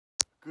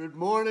Good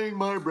morning,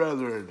 my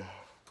brethren.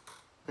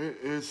 It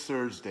is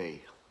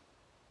Thursday.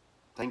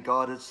 Thank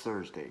God it's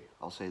Thursday.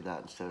 I'll say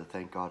that instead of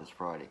thank God it's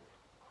Friday.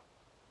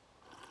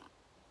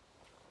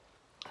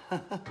 I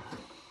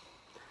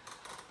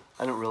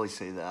don't really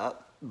say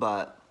that,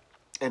 but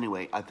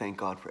anyway, I thank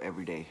God for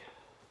every day.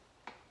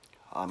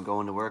 I'm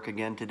going to work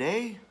again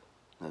today,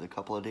 another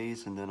couple of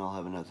days, and then I'll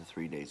have another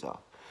 3 days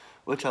off,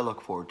 which I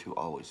look forward to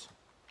always.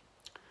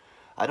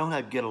 I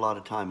don't get a lot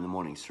of time in the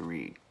mornings to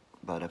read,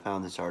 but I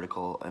found this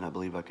article, and I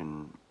believe I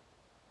can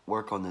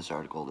work on this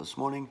article this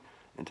morning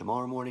and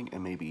tomorrow morning,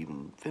 and maybe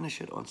even finish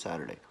it on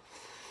Saturday.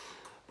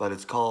 But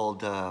it's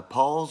called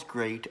Paul's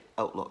Great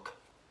Outlook.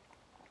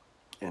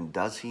 And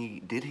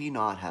did he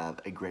not have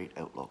a great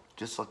outlook,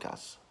 just like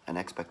us, an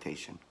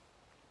expectation?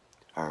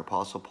 Our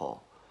Apostle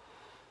Paul,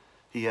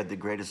 he had the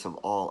greatest of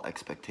all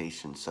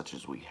expectations, such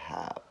as we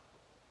have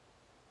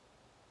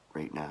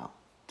right now,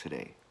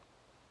 today.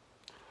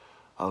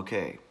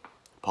 Okay,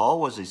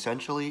 Paul was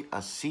essentially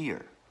a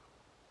seer,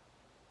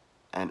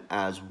 and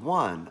as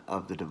one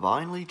of the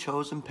divinely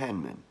chosen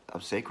penmen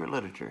of sacred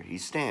literature, he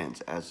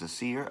stands as the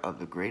seer of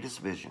the greatest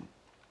vision.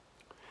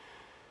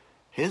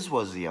 His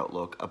was the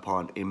outlook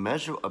upon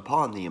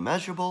the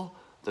immeasurable,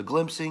 the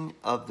glimpsing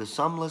of the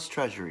sumless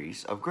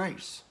treasuries of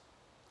grace,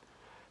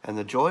 and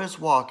the joyous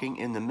walking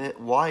in the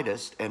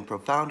widest and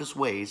profoundest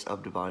ways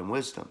of divine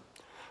wisdom.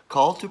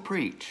 Called to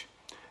preach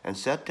and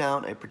set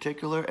down a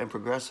particular and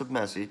progressive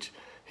message,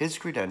 his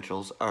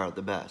credentials are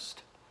the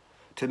best.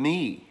 To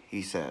me,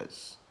 he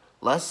says,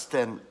 less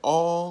than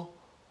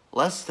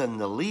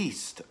the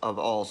least of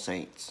all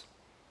saints.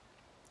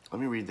 Let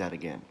me read that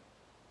again.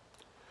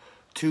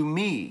 To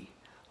me,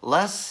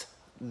 less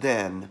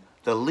than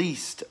the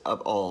least of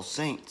all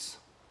saints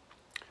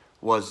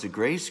was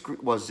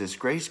this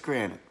grace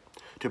granted,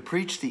 to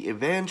preach the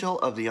evangel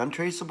of the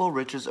untraceable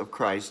riches of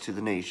Christ to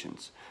the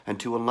nations, and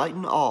to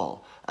enlighten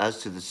all as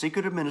to the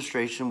secret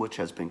administration which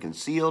has been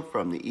concealed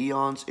from the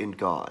eons in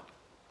God.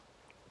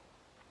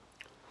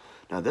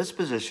 Now, this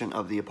position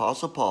of the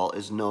Apostle Paul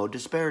is no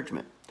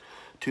disparagement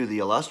to the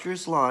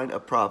illustrious line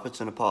of prophets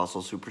and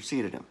apostles who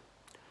preceded him.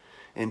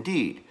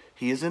 Indeed,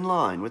 he is in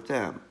line with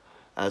them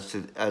as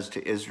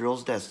to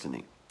Israel's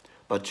destiny,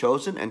 but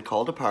chosen and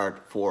called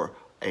apart for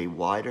a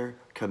wider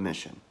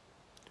commission.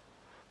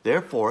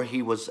 Therefore,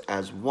 he was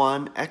as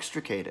one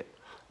extricated,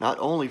 not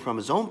only from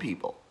his own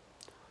people,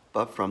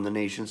 but from the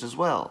nations as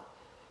well,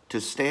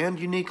 to stand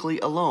uniquely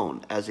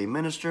alone as a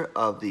minister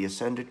of the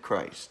ascended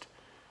Christ.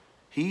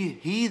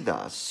 He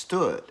thus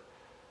stood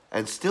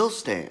and still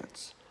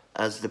stands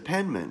as the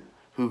penman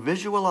who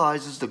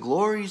visualizes the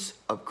glories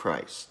of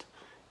Christ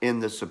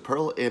in the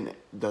superlative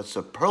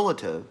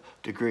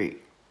degree.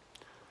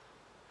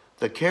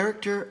 The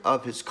character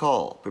of his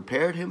call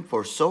prepared him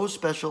for so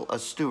special a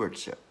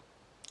stewardship.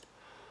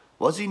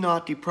 Was he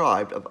not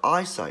deprived of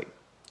eyesight,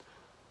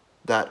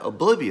 that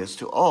oblivious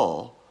to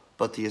all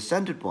but the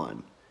ascended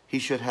one, he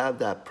should have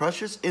that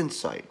precious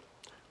insight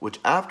which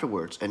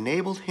afterwards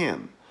enabled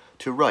him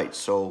to write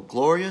so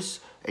glorious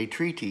a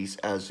treatise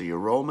as the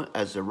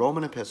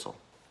Roman epistle?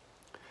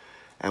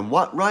 And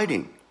what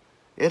writing?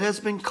 It has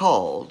been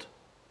called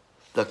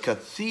the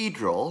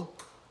cathedral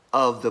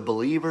of the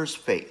believer's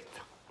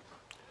faith,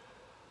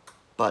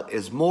 but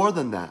is more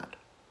than that.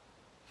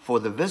 For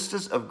the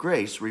vistas of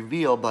grace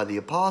revealed by the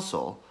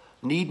apostle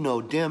need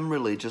no dim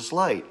religious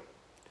light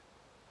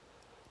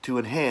to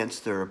enhance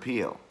their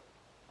appeal.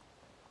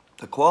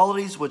 The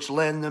qualities which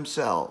lend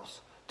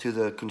themselves to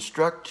the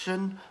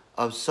construction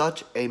of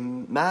such a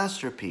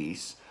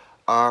masterpiece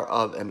are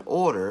of an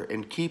order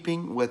in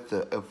keeping with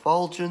the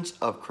effulgence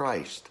of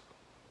Christ.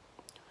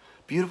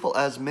 Beautiful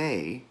as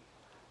may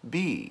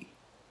be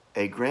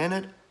a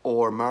granite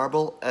or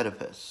marble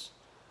edifice,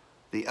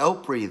 the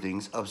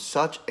outbreathings of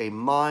such a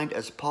mind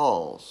as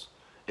Paul's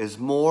is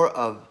more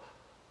of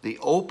the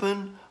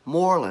open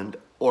moorland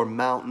or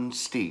mountain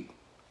steep.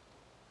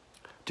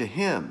 To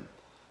him,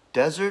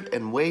 desert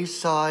and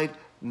wayside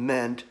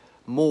meant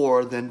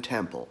more than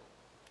temple.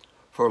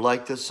 For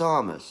like the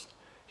psalmist,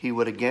 he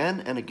would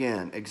again and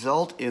again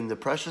exult in the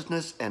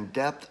preciousness and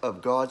depth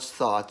of God's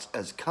thoughts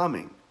as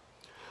coming,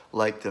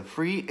 like the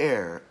free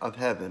air of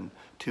heaven,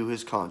 to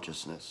his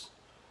consciousness.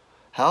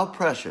 How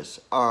precious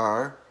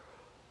are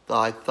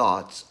thy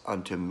thoughts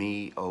unto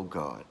me, O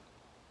God!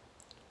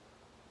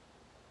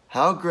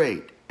 How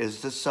great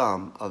is the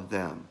sum of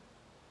them!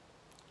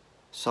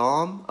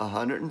 Psalm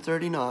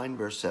 139,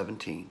 verse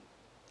 17.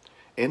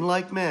 In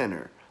like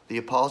manner, the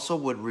apostle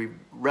would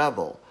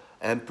revel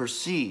and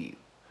perceive,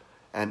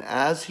 and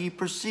as he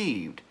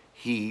perceived,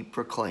 he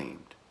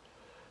proclaimed.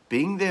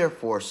 Being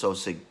therefore so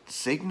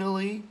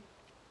signally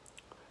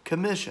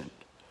commissioned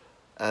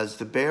as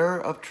the bearer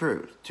of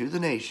truth to the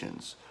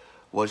nations,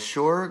 what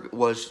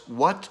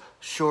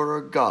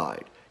surer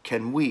guide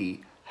can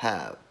we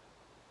have?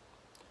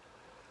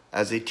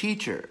 As a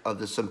teacher of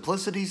the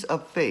simplicities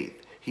of faith,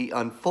 he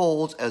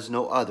unfolds as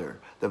no other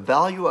the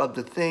value of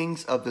the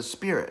things of the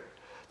Spirit,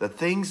 the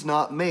things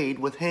not made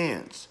with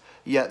hands,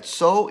 yet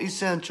so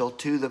essential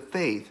to the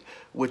faith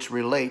which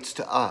relates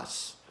to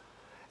us,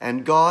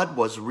 and God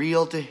was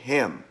real to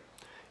him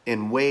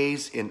in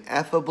ways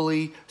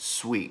ineffably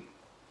sweet.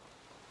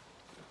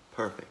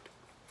 Perfect.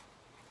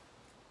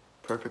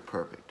 Perfect,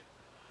 perfect.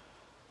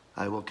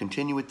 I will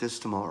continue with this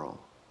tomorrow.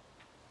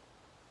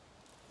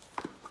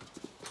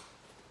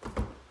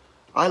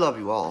 I love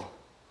you all,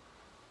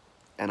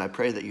 and I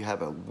pray that you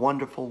have a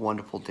wonderful,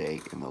 wonderful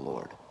day in the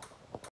Lord.